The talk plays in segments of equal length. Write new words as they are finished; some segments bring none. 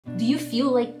Do you feel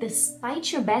like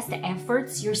despite your best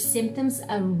efforts, your symptoms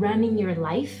are running your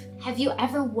life? Have you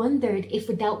ever wondered if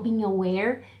without being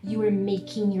aware, you are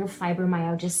making your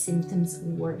fibromyalgia symptoms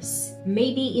worse?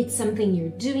 Maybe it's something you're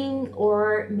doing,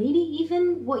 or maybe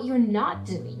even what you're not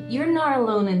doing. You're not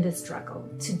alone in this struggle.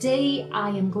 Today, I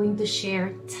am going to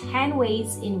share 10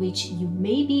 ways in which you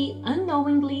may be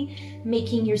unknowingly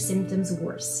making your symptoms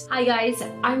worse. Hi guys,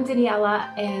 I'm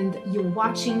Daniela and you're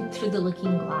watching Through the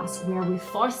Looking Glass, where we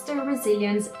foster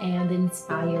resilience and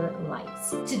inspire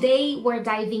lives. Today, we're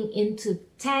diving into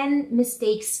 10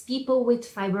 mistakes people with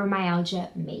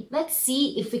fibromyalgia make. Let's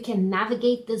see if we can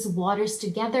navigate these waters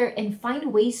together and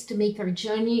find ways to make our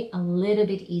journey a little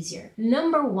bit easier.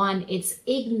 Number one, it's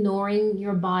ignoring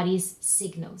your body's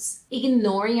signals.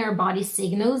 Ignoring our body's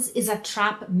signals is a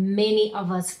trap many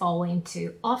of us fall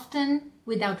into, often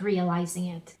without realizing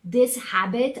it. This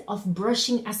habit of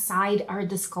brushing aside our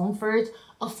discomfort,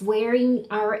 of wearing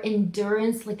our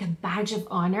endurance like a badge of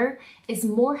honor, is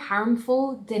more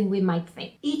harmful than we might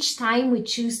think. Each time we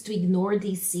choose to ignore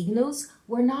these signals,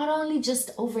 we're not only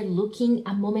just overlooking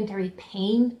a momentary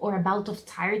pain or a bout of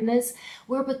tiredness,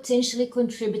 we're potentially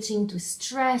contributing to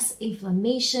stress,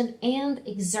 inflammation, and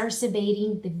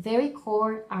exacerbating the very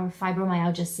core of our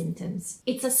fibromyalgia symptoms.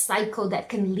 It's a cycle that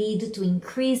can lead to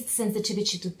increased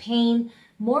sensitivity to pain,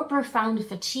 more profound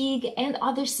fatigue, and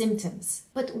other symptoms.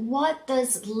 But what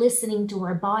does listening to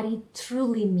our body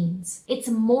truly means? It's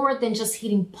more than just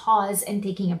hitting pause and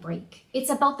taking a break.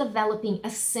 It's about developing a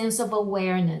sense of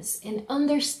awareness and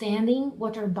understanding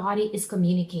what our body is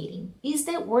communicating. Is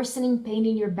that worsening pain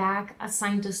in your back a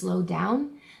sign to slow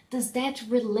down? Does that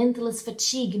relentless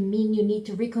fatigue mean you need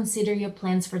to reconsider your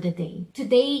plans for the day?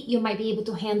 Today, you might be able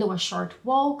to handle a short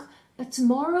walk, but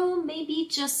tomorrow, maybe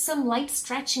just some light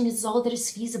stretching is all that is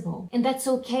feasible. And that's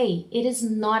okay. It is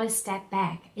not a step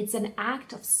back. It's an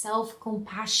act of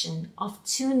self-compassion, of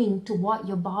tuning to what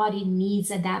your body needs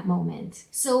at that moment.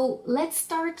 So let's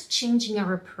start changing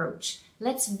our approach.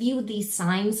 Let's view these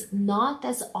signs not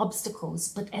as obstacles,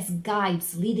 but as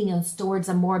guides leading us towards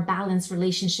a more balanced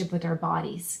relationship with our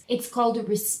bodies. It's called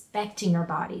respecting our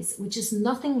bodies, which is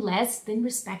nothing less than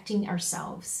respecting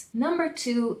ourselves. Number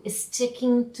two is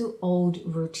sticking to old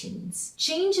routines.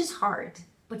 Change is hard,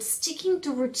 but sticking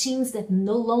to routines that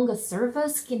no longer serve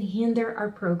us can hinder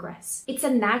our progress. It's a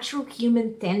natural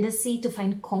human tendency to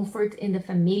find comfort in the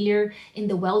familiar, in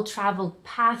the well-traveled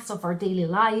paths of our daily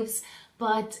lives.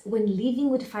 But when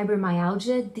living with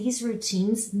fibromyalgia, these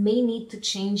routines may need to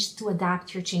change to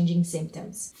adapt your changing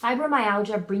symptoms.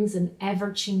 Fibromyalgia brings an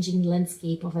ever-changing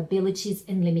landscape of abilities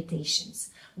and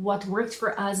limitations. What worked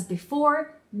for us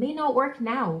before may not work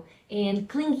now, and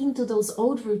clinging to those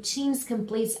old routines can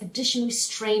place additional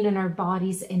strain on our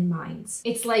bodies and minds.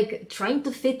 It's like trying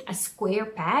to fit a square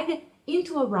peg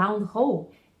into a round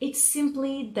hole. It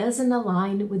simply doesn't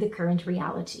align with the current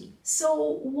reality.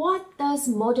 So what does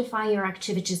modifying our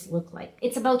activities look like?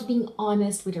 It's about being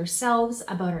honest with ourselves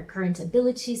about our current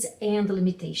abilities and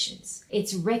limitations.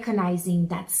 It's recognizing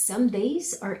that some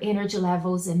days our energy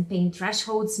levels and pain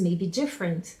thresholds may be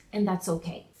different, and that's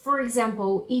okay. For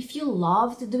example, if you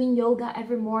loved doing yoga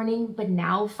every morning but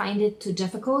now find it too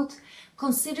difficult,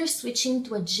 consider switching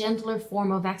to a gentler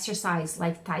form of exercise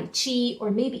like Tai Chi, or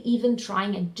maybe even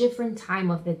trying a different time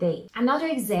of the day. Another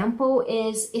example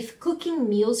is if cooking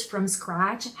meals from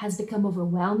scratch has become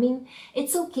overwhelming,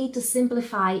 it's okay to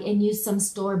simplify and use some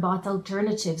store-bought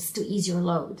alternatives to ease your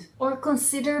load. Or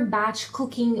consider batch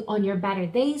cooking on your better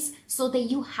days so that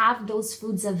you have those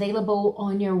foods available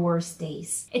on your worst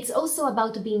days. It's also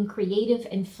about being creative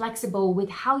and flexible with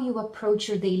how you approach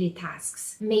your daily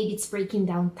tasks. Maybe it's breaking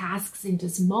down tasks into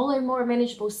smaller, more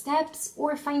manageable steps,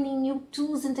 or finding new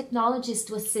tools and technologies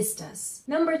to assist us.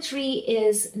 Number three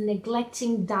is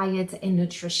neglecting diet and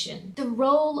nutrition. The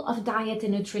role of diet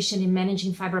and nutrition in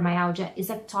managing fibromyalgia is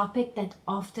a topic that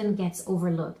often gets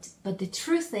overlooked. But the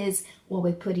truth is, what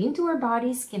we put into our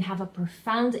bodies can have a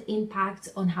profound impact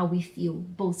on how we feel,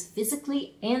 both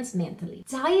physically and mentally.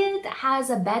 Diet has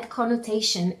a bad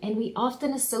connotation, and we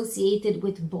often associate it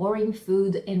with boring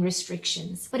food and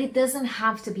restrictions. But it doesn't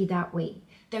have to be that way.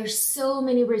 There's so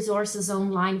many resources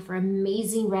online for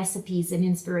amazing recipes and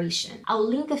inspiration. I'll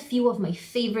link a few of my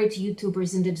favorite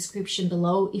YouTubers in the description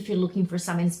below if you're looking for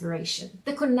some inspiration.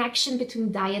 The connection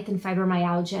between diet and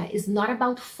fibromyalgia is not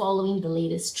about following the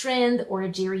latest trend or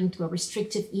adhering to a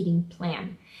restrictive eating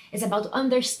plan. It's about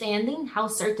understanding how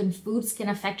certain foods can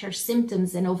affect our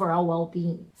symptoms and overall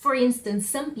well-being. For instance,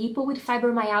 some people with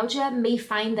fibromyalgia may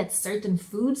find that certain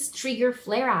foods trigger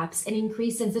flare-ups and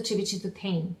increase sensitivity to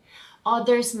pain.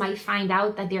 Others might find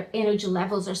out that their energy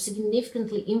levels are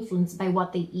significantly influenced by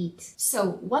what they eat.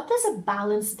 So, what does a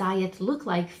balanced diet look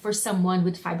like for someone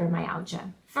with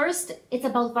fibromyalgia? First, it's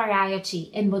about variety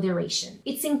and moderation.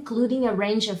 It's including a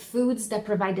range of foods that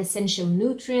provide essential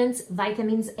nutrients,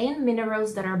 vitamins, and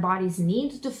minerals that our bodies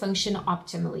need to function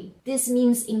optimally. This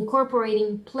means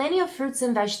incorporating plenty of fruits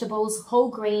and vegetables, whole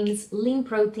grains, lean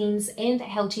proteins, and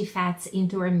healthy fats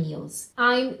into our meals.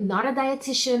 I'm not a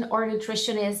dietitian or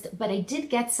nutritionist, but I did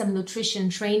get some nutrition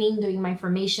training during my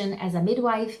formation as a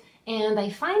midwife, and I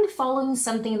find following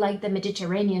something like the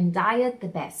Mediterranean diet the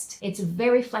best. It's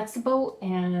very flexible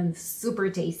and super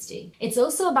tasty. It's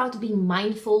also about being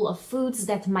mindful of foods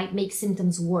that might make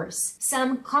symptoms worse.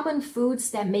 Some common foods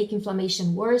that make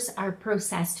inflammation worse are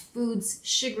processed foods,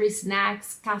 sugary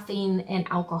snacks, caffeine, and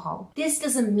alcohol. This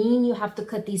doesn't mean you have to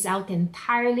cut these out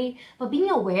entirely, but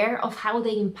being aware of how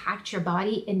they impact your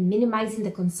body and minimizing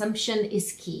the consumption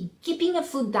is key. Keeping a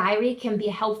food diary can be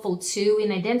helpful too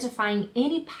in identifying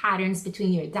any patterns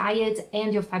between your diet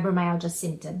and your fibromyalgia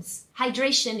symptoms.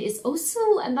 Hydration is also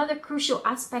another crucial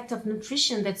aspect of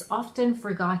nutrition that's often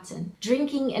forgotten.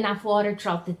 Drinking enough water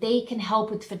throughout the day can help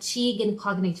with fatigue and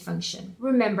cognitive function.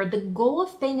 Remember, the goal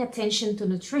of paying attention to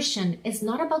nutrition is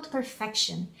not about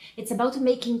perfection. It's about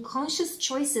making conscious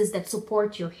choices that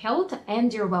support your health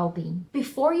and your well-being.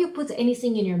 Before you put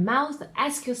anything in your mouth,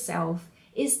 ask yourself,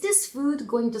 is this food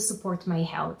going to support my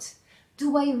health?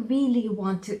 Do I really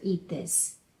want to eat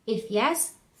this? If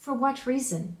yes, for what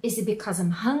reason? Is it because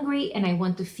I'm hungry and I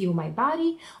want to fuel my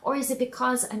body? Or is it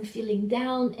because I'm feeling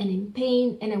down and in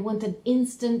pain and I want an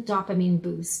instant dopamine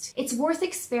boost? It's worth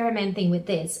experimenting with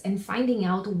this and finding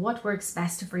out what works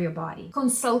best for your body.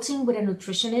 Consulting with a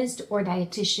nutritionist or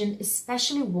dietitian,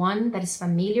 especially one that is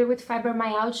familiar with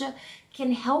fibromyalgia,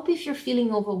 can help if you're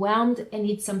feeling overwhelmed and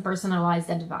need some personalized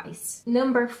advice.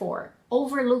 Number 4,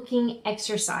 overlooking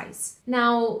exercise.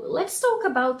 Now, let's talk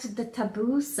about the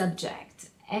taboo subject,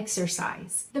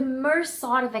 exercise. The mere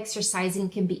thought of exercising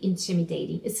can be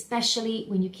intimidating, especially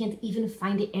when you can't even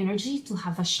find the energy to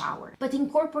have a shower. But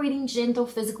incorporating gentle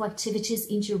physical activities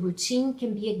into your routine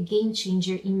can be a game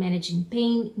changer in managing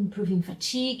pain, improving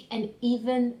fatigue, and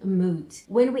even mood.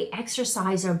 When we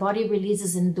exercise, our body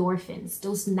releases endorphins,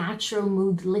 those natural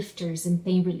mood lifters and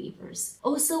pain relievers.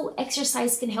 Also,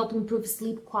 exercise can help improve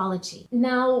sleep quality.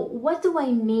 Now, what do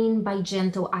I mean by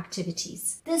gentle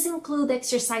activities? This includes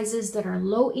exercises that are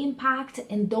low impact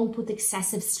and don't put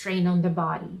excessive strain on the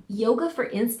body. Yoga, for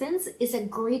instance, is a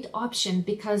great option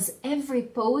because every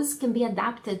pose can be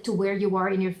adapted to where you are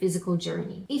in your physical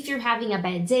journey. If you're having a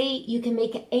bad day, you can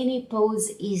make any pose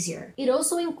easier. It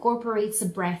also incorporates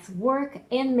breath work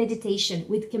and meditation,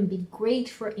 which can be great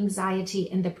for anxiety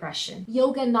and depression.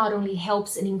 Yoga not only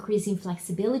helps in increasing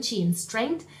flexibility and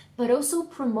strength, but also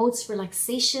promotes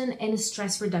relaxation and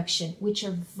stress reduction, which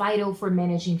are vital for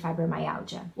managing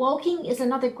fibromyalgia. Walking is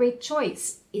another great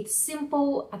choice. It's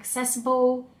simple,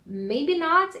 accessible, maybe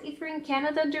not if you're in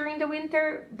Canada during the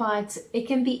winter, but it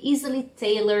can be easily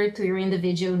tailored to your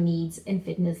individual needs and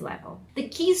fitness level. The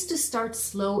key is to start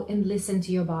slow and listen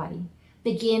to your body.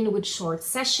 Begin with short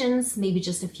sessions, maybe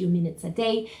just a few minutes a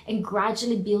day, and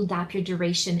gradually build up your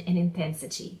duration and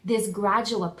intensity. This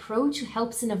gradual approach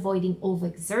helps in avoiding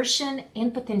overexertion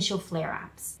and potential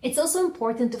flare-ups. It's also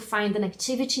important to find an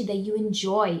activity that you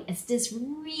enjoy, as this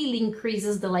really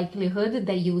increases the likelihood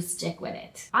that you will stick with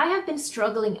it. I have been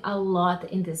struggling a lot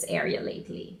in this area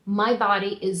lately. My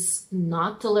body is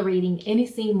not tolerating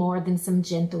anything more than some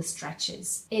gentle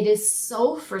stretches. It is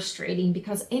so frustrating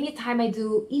because anytime I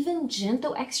do even gentle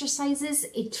exercises,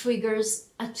 it triggers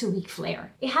a 2-week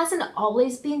flare. It hasn't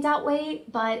always been that way,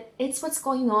 but it's what's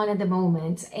going on at the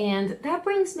moment. And that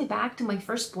brings me back to my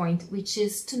first point, which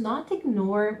is to not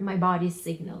ignore my body's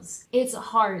signals. It's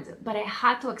hard, but I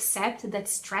had to accept that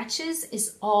stretches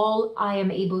is all I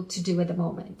am able to do at the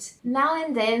moment. Now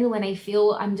and then, when I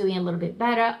feel I'm doing a little bit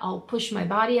better, I'll push my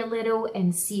body a little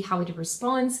and see how it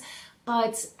responds.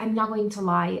 But I'm not going to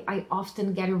lie, I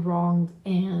often get it wrong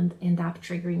and end up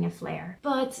triggering a flare.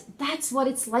 But that's what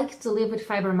it's like to live with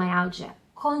fibromyalgia.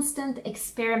 Constant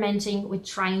experimenting with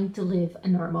trying to live a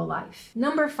normal life.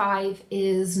 Number 5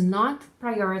 is not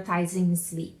prioritizing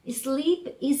sleep.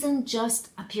 Sleep isn't just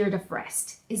a period of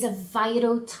rest. It's a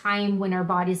vital time when our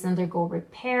bodies undergo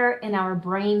repair and our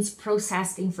brains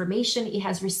process the information it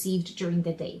has received during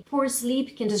the day. Poor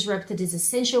sleep can disrupt this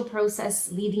essential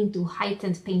process, leading to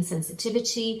heightened pain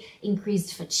sensitivity,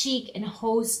 increased fatigue, and a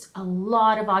host a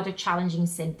lot of other challenging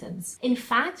symptoms. In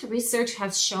fact, research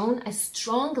has shown a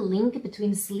strong link between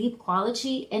between sleep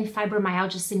quality and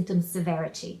fibromyalgia symptom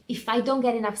severity. If I don't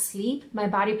get enough sleep, my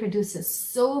body produces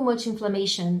so much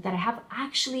inflammation that I have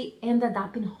actually ended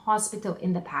up in hospital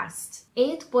in the past.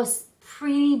 It was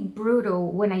pretty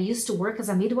brutal when I used to work as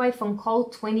a midwife on call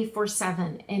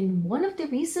 24/7, and one of the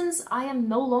reasons I am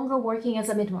no longer working as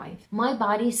a midwife. My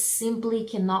body simply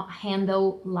cannot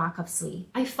handle lack of sleep.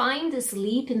 I find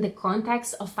sleep in the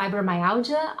context of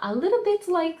fibromyalgia a little bit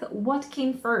like what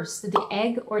came first, the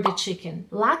egg or the chicken.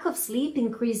 Lack of sleep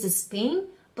increases pain,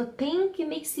 but pain can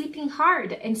make sleeping hard,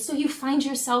 and so you find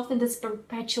yourself in this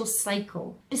perpetual cycle.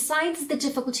 Besides the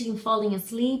difficulty in falling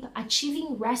asleep,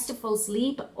 achieving restful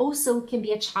sleep also can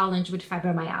be a challenge with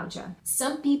fibromyalgia.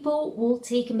 Some people will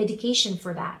take medication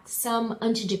for that. Some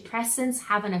antidepressants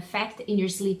have an effect in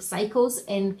your sleep cycles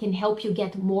and can help you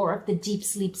get more of the deep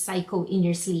sleep cycle in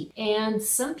your sleep. And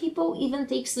some people even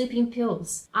take sleeping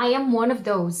pills. I am one of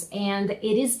those, and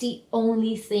it is the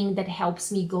only thing that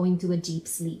helps me go into a deep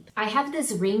sleep. I have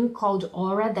this ring called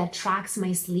Aura that tracks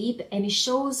my sleep, and it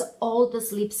shows all the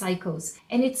sleep cycles.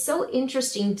 And it's so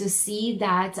interesting to see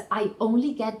that I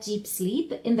only get deep sleep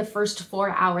in the first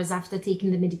 4 hours after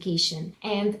taking the medication.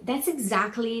 And that's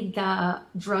exactly the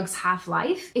drug's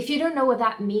half-life. If you don't know what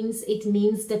that means, it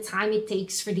means the time it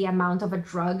takes for the amount of a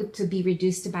drug to be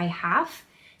reduced by half.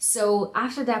 So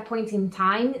after that point in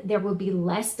time, there will be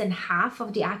less than half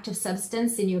of the active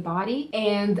substance in your body.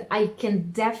 And I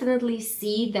can definitely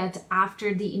see that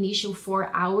after the initial 4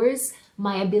 hours,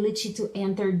 my ability to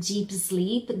enter deep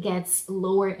sleep gets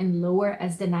lower and lower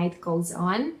as the night goes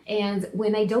on. And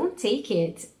when I don't take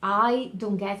it, I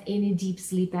don't get any deep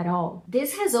sleep at all.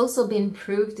 This has also been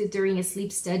proved during a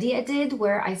sleep study I did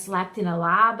where I slept in a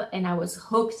lab and I was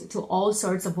hooked to all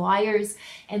sorts of wires,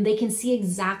 and they can see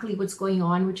exactly what's going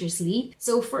on with your sleep.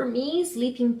 So for me,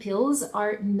 sleeping pills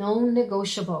are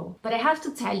non-negotiable. But I have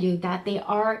to tell you that they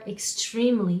are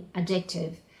extremely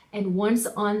addictive. And once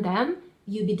on them,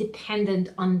 you be dependent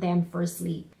on them for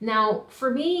sleep. Now,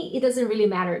 for me, it doesn't really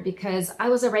matter because I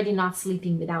was already not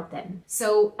sleeping without them.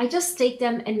 So I just take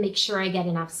them and make sure I get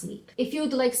enough sleep. If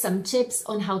you'd like some tips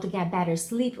on how to get better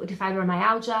sleep with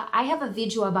fibromyalgia, I have a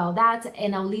video about that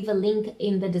and I'll leave a link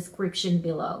in the description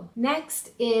below.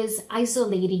 Next is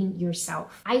isolating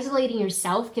yourself. Isolating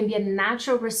yourself can be a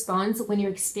natural response when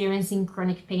you're experiencing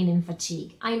chronic pain and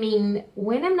fatigue. I mean,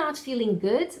 when I'm not feeling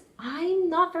good, I'm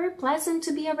not very pleasant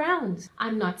to be around.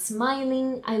 I'm not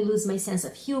smiling, I lose my sense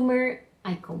of humor,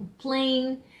 I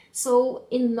complain. So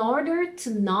in order to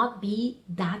not be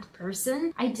that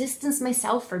person, I distance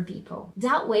myself from people.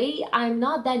 That way, I'm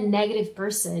not that negative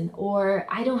person, or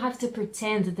I don't have to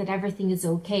pretend that everything is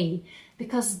okay,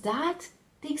 because that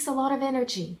takes a lot of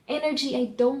energy. Energy I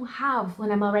don't have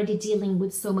when I'm already dealing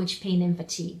with so much pain and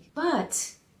fatigue.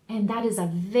 But, and that is a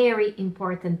very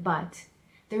important but,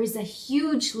 there is a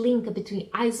huge link between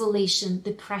isolation,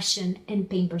 depression, and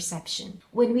pain perception.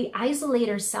 When we isolate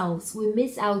ourselves, we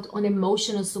miss out on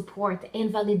emotional support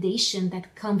and validation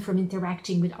that come from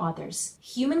interacting with others.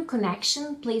 Human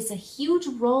connection plays a huge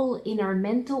role in our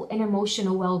mental and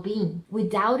emotional well-being.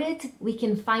 Without it, we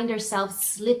can find ourselves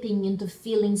slipping into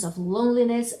feelings of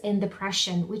loneliness and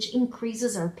depression, which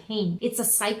increases our pain. It's a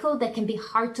cycle that can be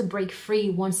hard to break free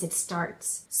once it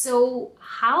starts. So,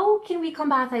 how can we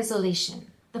combat isolation?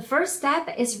 The first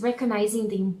step is recognizing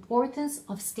the importance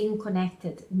of staying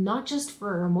connected, not just for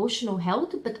our emotional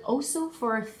health, but also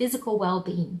for our physical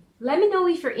well-being. Let me know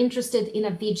if you're interested in a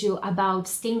video about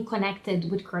staying connected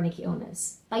with chronic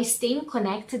illness. By staying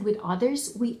connected with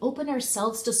others, we open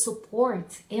ourselves to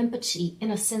support, empathy, and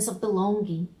a sense of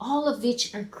belonging, all of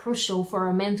which are crucial for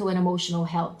our mental and emotional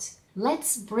health.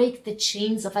 Let's break the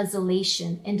chains of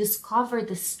isolation and discover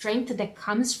the strength that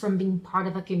comes from being part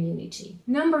of a community.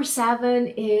 Number 7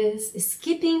 is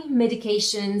skipping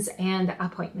medications and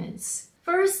appointments.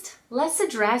 First, let's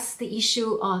address the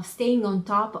issue of staying on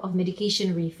top of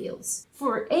medication refills.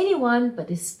 For anyone, but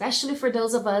especially for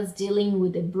those of us dealing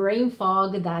with the brain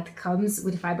fog that comes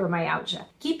with fibromyalgia,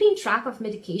 keeping track of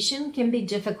medication can be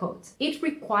difficult. It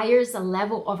requires a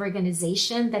level of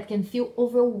organization that can feel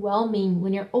overwhelming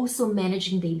when you're also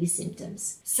managing daily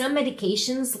symptoms. Some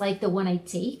medications, like the one I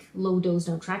take, low-dose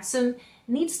naltrexone,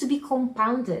 needs to be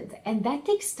compounded, and that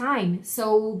takes time.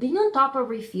 So being on top of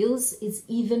refills is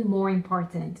even more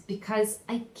important because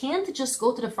I can't just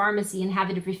go to the pharmacy and have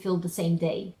it refilled the same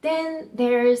day. Then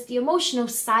there's the emotional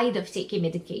side of taking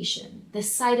medication, the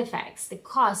side effects, the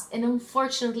cost, and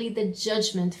unfortunately the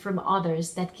judgment from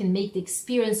others that can make the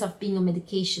experience of being on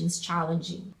medications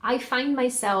challenging. I find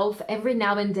myself every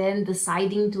now and then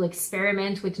deciding to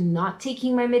experiment with not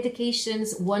taking my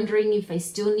medications, wondering if I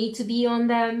still need to be on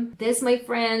them. This, my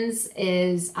friends,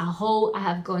 is a hole I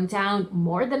have gone down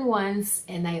more than once,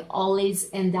 and I always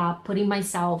end up putting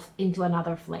myself into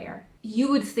another flare.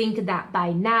 You would think that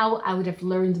by now I would have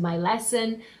learned my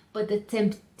lesson, but the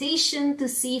temptation to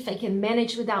see if I can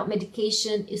manage without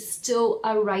medication still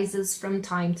arises from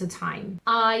time to time.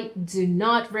 I do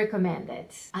not recommend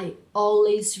it. I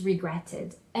always regret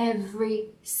it every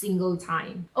single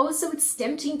time. Also, it's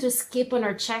tempting to skip on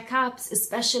our checkups,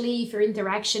 especially if your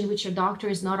interaction with your doctor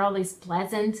is not always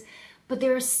pleasant, but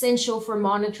they're essential for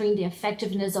monitoring the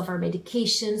effectiveness of our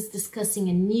medications, discussing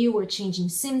a new or changing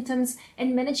symptoms,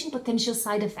 and managing potential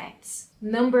side effects.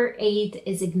 Number 8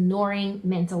 is ignoring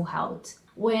mental health.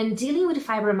 When dealing with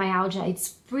fibromyalgia, it's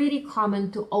pretty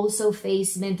common to also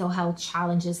face mental health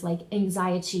challenges like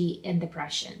anxiety and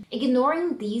depression.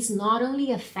 Ignoring these not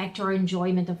only affect our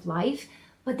enjoyment of life,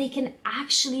 but they can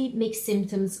actually make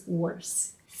symptoms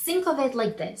worse. Think of it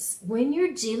like this. When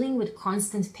you're dealing with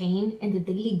constant pain and the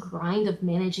daily grind of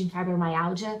managing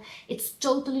fibromyalgia, it's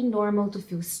totally normal to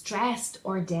feel stressed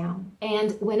or down.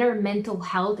 And when our mental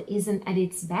health isn't at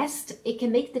its best, it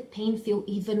can make the pain feel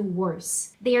even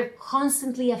worse. They are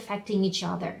constantly affecting each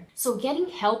other. So getting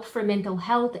help for mental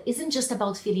health isn't just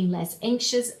about feeling less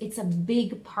anxious, it's a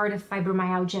big part of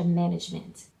fibromyalgia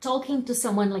management. Talking to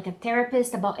someone like a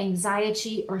therapist about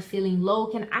anxiety or feeling low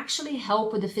can actually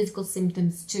help with the physical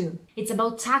symptoms too. It's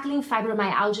about tackling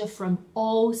fibromyalgia from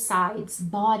all sides,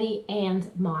 body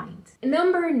and mind.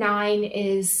 Number 9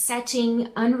 is setting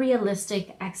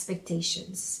unrealistic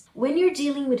expectations. When you're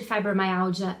dealing with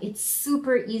fibromyalgia, it's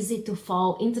super easy to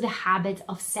fall into the habit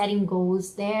of setting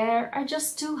goals that are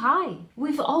just too high.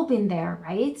 We've all been there,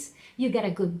 right? You get a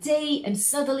good day and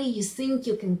suddenly you think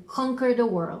you can conquer the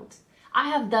world. I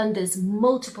have done this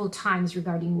multiple times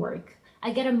regarding work.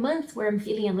 I get a month where I'm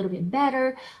feeling a little bit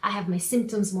better, I have my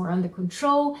symptoms more under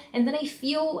control, and then I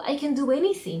feel I can do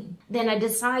anything. Then I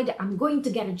decide I'm going to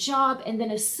get a job, and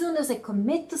then as soon as I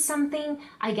commit to something,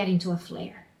 I get into a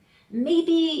flare.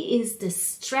 Maybe it's the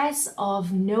stress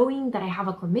of knowing that I have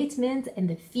a commitment and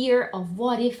the fear of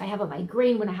what if I have a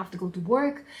migraine when I have to go to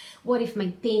work? What if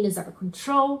my pain is out of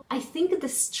control? I think the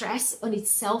stress on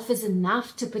itself is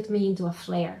enough to put me into a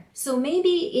flare. So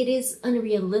maybe it is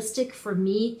unrealistic for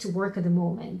me to work at the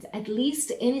moment, at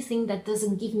least anything that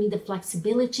doesn't give me the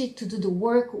flexibility to do the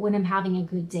work when I'm having a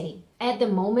good day. At the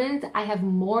moment, I have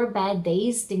more bad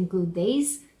days than good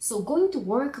days, so going to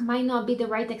work might not be the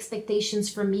right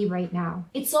expectations for me right now.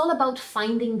 It's all about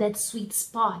finding that sweet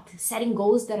spot, setting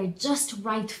goals that are just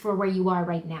right for where you are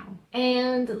right now.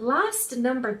 And last,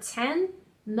 number 10,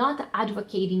 not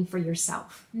advocating for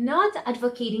yourself. Not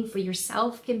advocating for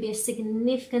yourself can be a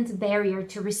significant barrier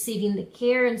to receiving the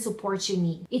care and support you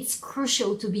need. It's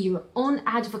crucial to be your own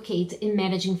advocate in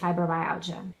managing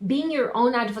fibromyalgia. Being your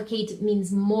own advocate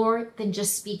means more than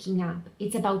just speaking up.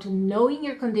 It's about knowing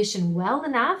your condition well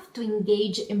enough to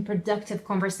engage in productive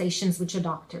conversations with your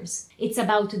doctors. It's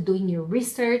about doing your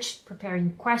research,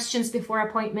 preparing questions before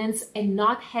appointments, and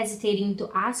not hesitating to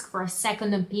ask for a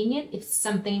second opinion if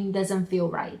something doesn't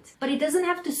feel right. But it doesn't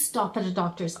have to stop at a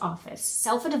doctor's office.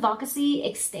 Self-advocacy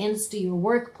extends to your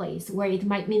workplace, where it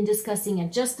might mean discussing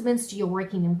adjustments to your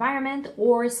working environment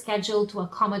or schedule to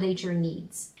accommodate your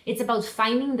needs. It's about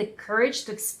finding the courage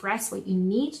to express what you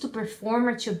need to perform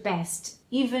at your best,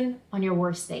 even on your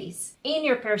worst days. In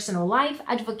your personal life,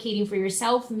 advocating for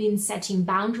yourself means setting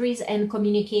boundaries and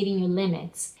communicating your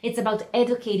limits. It's about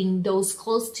educating those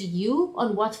close to you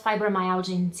on what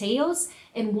fibromyalgia entails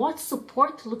and what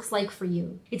support looks like for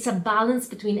you. It's a balance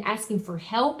between asking for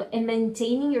help and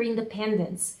maintaining your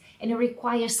independence, and it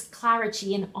requires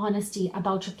clarity and honesty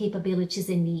about your capabilities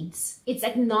and needs. It's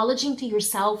acknowledging to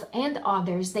yourself and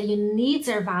others that your needs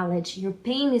are valid, your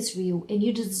pain is real, and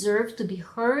you deserve to be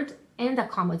heard and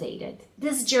accommodated.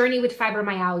 This journey with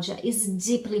fibromyalgia is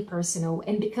deeply personal,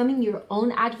 and becoming your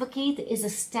own advocate is a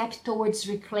step towards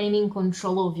reclaiming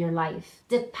control of your life.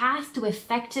 The path to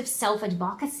effective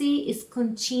self-advocacy is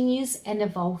continuous and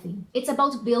evolving. It's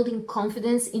about building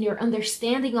confidence in your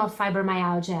understanding of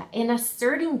fibromyalgia and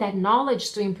asserting that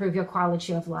knowledge to improve your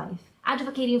quality of life.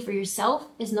 Advocating for yourself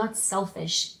is not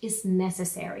selfish, it's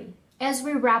necessary. As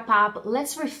we wrap up,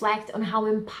 let's reflect on how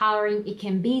empowering it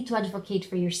can be to advocate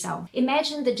for yourself.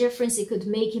 Imagine the difference it could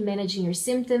make in managing your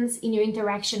symptoms, in your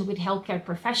interaction with healthcare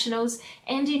professionals,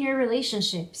 and in your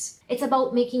relationships. It's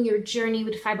about making your journey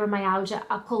with fibromyalgia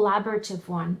a collaborative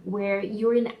one where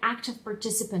you're an active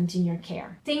participant in your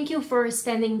care. Thank you for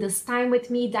spending this time with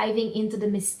me, diving into the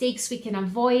mistakes we can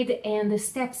avoid and the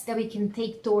steps that we can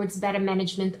take towards better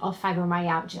management of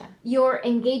fibromyalgia. Your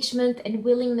engagement and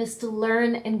willingness to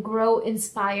learn and grow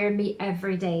inspire me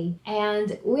every day.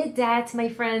 And with that, my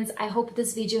friends, I hope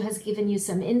this video has given you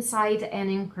some insight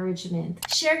and encouragement.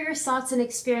 Share your thoughts and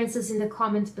experiences in the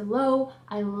comments below.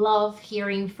 I love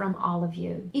hearing from all of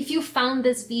you. If you found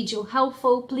this video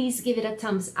helpful, please give it a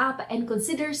thumbs up and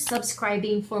consider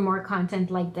subscribing for more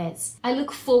content like this. I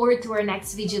look forward to our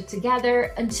next video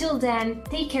together. Until then,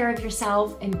 take care of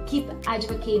yourself and keep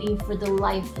advocating for the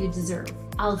life you deserve.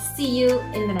 I'll see you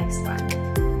in the next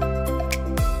one.